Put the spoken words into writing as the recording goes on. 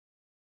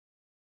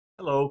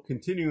Hello,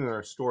 continuing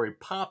our story,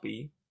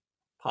 Poppy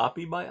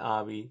by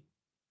Avi,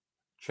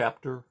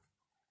 chapter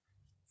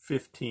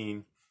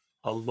 15,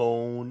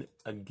 Alone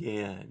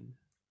Again.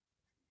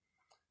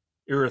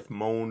 Irith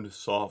moaned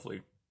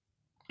softly.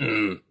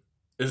 Isn't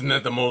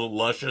that the most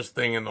luscious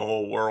thing in the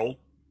whole world?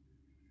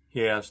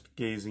 He asked,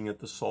 gazing at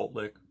the salt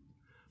lick.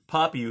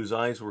 Poppy, whose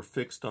eyes were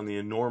fixed on the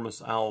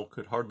enormous owl,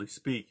 could hardly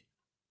speak.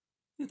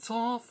 It's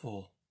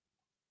awful,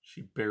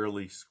 she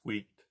barely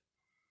squeaked.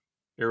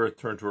 Irith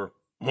turned to her.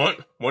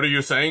 What? What are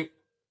you saying?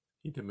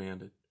 He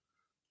demanded.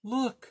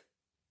 Look,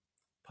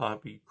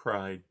 Poppy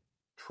cried,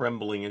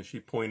 trembling as she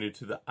pointed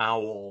to the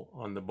owl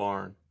on the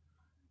barn.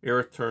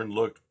 Irith turned,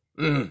 looked.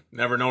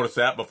 Never noticed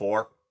that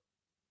before.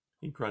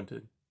 He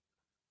grunted.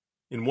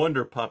 In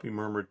wonder, Poppy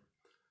murmured,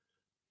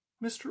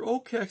 Mr.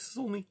 Oakex is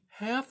only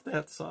half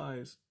that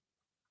size.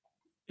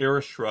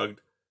 Irith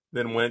shrugged,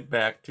 then went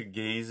back to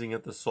gazing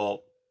at the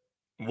salt.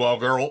 Well,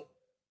 girl,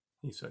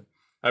 he said,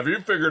 have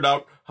you figured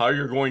out how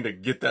you're going to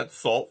get that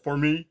salt for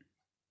me?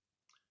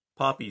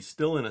 Poppy,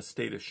 still in a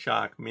state of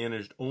shock,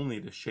 managed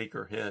only to shake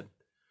her head.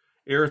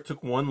 Irith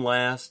took one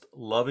last,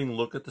 loving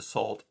look at the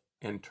salt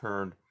and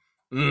turned.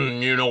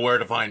 You know where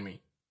to find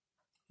me,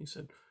 he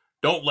said.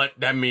 Don't let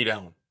me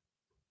down.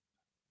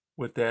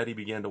 With that, he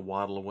began to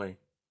waddle away.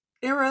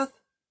 Irith,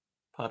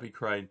 Poppy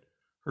cried,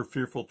 her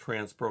fearful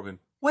trance broken.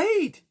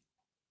 Wait!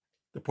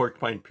 The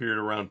porcupine peered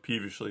around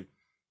peevishly.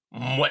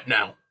 What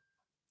now?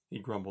 He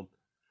grumbled.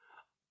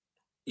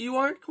 You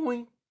aren't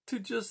going to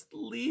just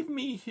leave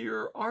me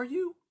here, are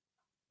you?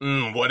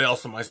 What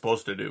else am I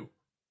supposed to do?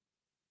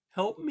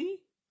 Help me?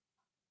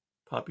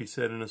 Poppy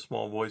said in a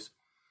small voice.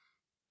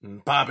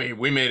 Poppy,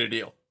 we made a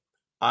deal.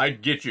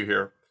 I'd get you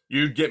here.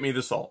 You'd get me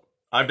the salt.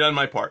 I've done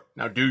my part.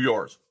 Now do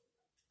yours.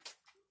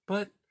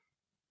 But...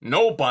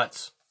 No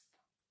buts,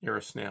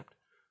 Irith snapped,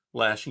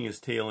 lashing his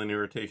tail in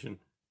irritation.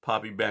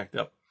 Poppy backed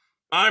up.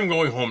 I'm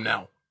going home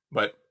now,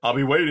 but I'll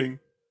be waiting.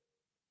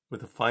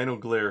 With a final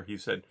glare, he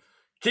said,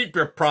 Keep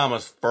your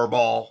promise,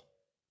 furball,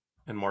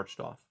 and marched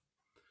off.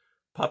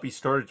 Poppy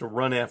started to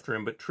run after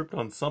him, but tripped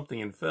on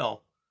something and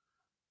fell.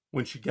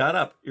 When she got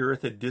up,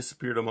 Irith had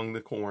disappeared among the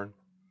corn.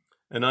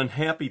 An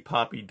unhappy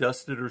Poppy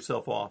dusted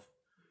herself off.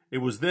 It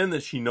was then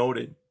that she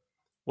noted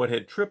what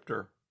had tripped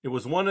her. It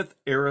was one of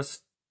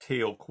Irith's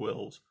tail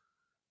quills.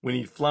 When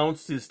he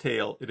flounced his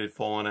tail, it had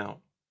fallen out.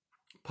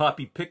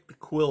 Poppy picked the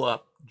quill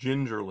up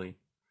gingerly.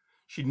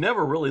 She'd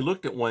never really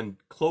looked at one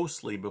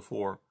closely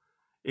before.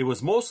 It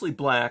was mostly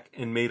black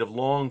and made of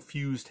long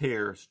fused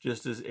hairs,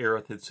 just as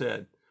Irith had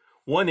said.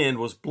 One end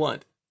was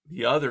blunt.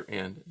 The other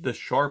end, the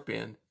sharp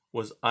end,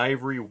 was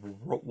ivory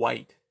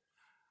white.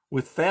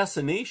 With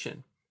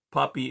fascination,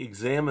 Poppy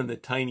examined the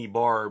tiny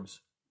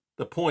barbs.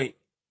 The point,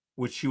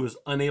 which she was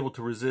unable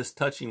to resist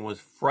touching, was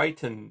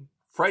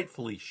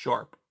frightfully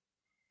sharp.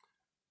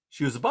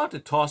 She was about to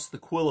toss the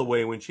quill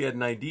away when she had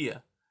an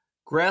idea.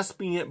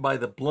 Grasping it by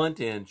the blunt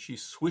end, she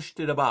swished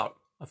it about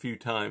a few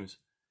times.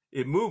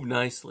 It moved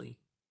nicely,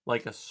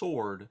 like a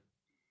sword.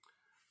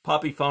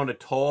 Poppy found a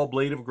tall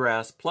blade of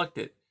grass, plucked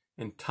it,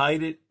 and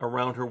tied it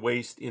around her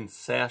waist in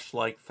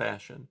sash-like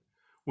fashion.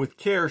 With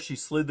care, she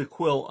slid the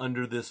quill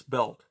under this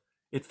belt.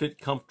 It fit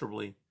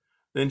comfortably.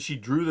 Then she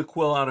drew the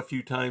quill out a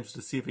few times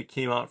to see if it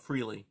came out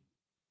freely.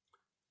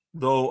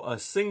 Though a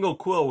single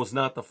quill was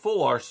not the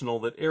full arsenal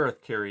that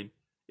Irith carried,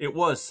 it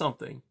was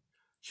something.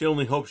 She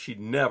only hoped she'd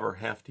never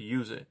have to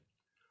use it.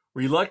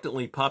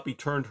 Reluctantly, Poppy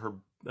turned her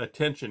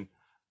attention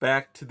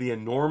back to the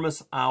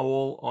enormous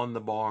owl on the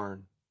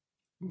barn.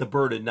 The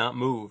bird had not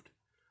moved,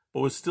 but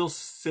was still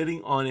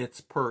sitting on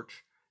its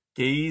perch,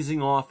 gazing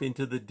off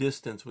into the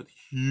distance with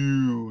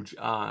huge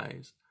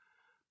eyes.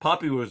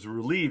 Poppy was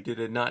relieved it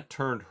had not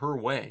turned her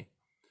way.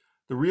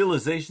 The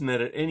realization that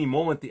at any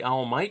moment the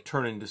owl might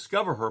turn and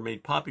discover her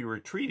made Poppy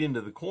retreat into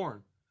the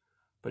corn,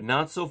 but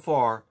not so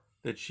far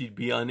that she'd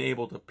be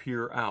unable to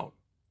peer out.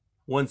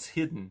 Once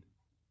hidden,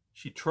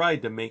 she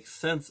tried to make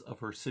sense of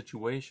her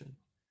situation.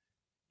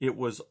 It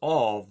was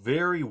all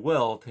very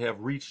well to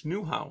have reached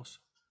Newhouse,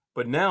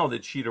 but now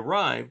that she'd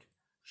arrived,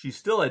 she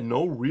still had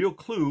no real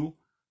clue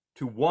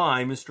to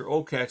why Mr.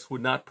 Oakex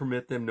would not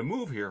permit them to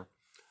move here.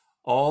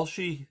 All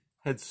she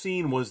had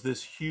seen was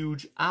this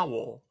huge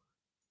owl.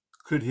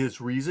 Could his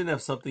reason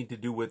have something to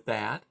do with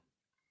that?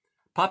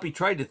 Poppy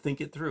tried to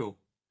think it through.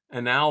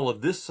 An owl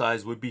of this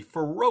size would be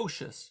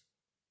ferocious.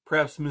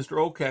 Perhaps Mr.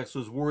 Oakex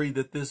was worried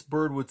that this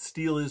bird would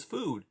steal his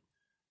food.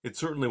 It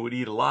certainly would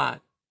eat a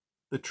lot.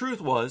 The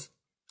truth was,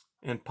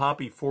 and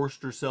Poppy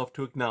forced herself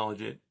to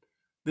acknowledge it,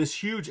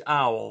 this huge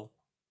owl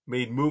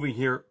made moving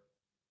here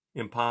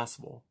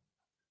impossible.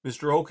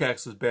 Mr.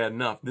 Oakex was bad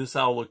enough. This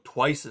owl looked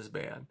twice as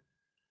bad.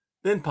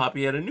 Then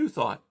Poppy had a new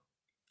thought.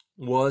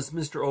 Was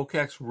Mr.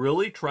 Oakex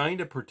really trying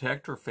to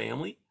protect her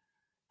family?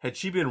 Had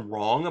she been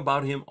wrong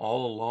about him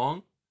all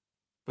along?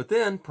 But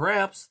then,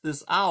 perhaps,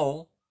 this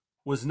owl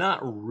was not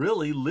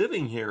really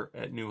living here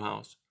at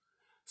Newhouse.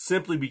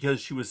 Simply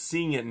because she was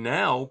seeing it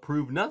now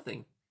proved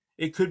nothing.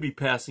 It could be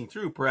passing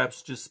through,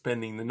 perhaps just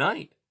spending the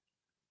night.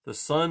 The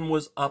sun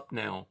was up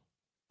now.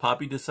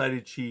 Poppy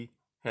decided she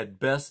had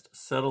best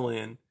settle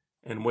in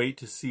and wait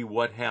to see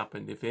what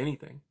happened, if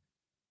anything.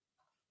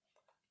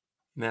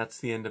 And that's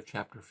the end of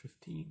chapter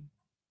 15.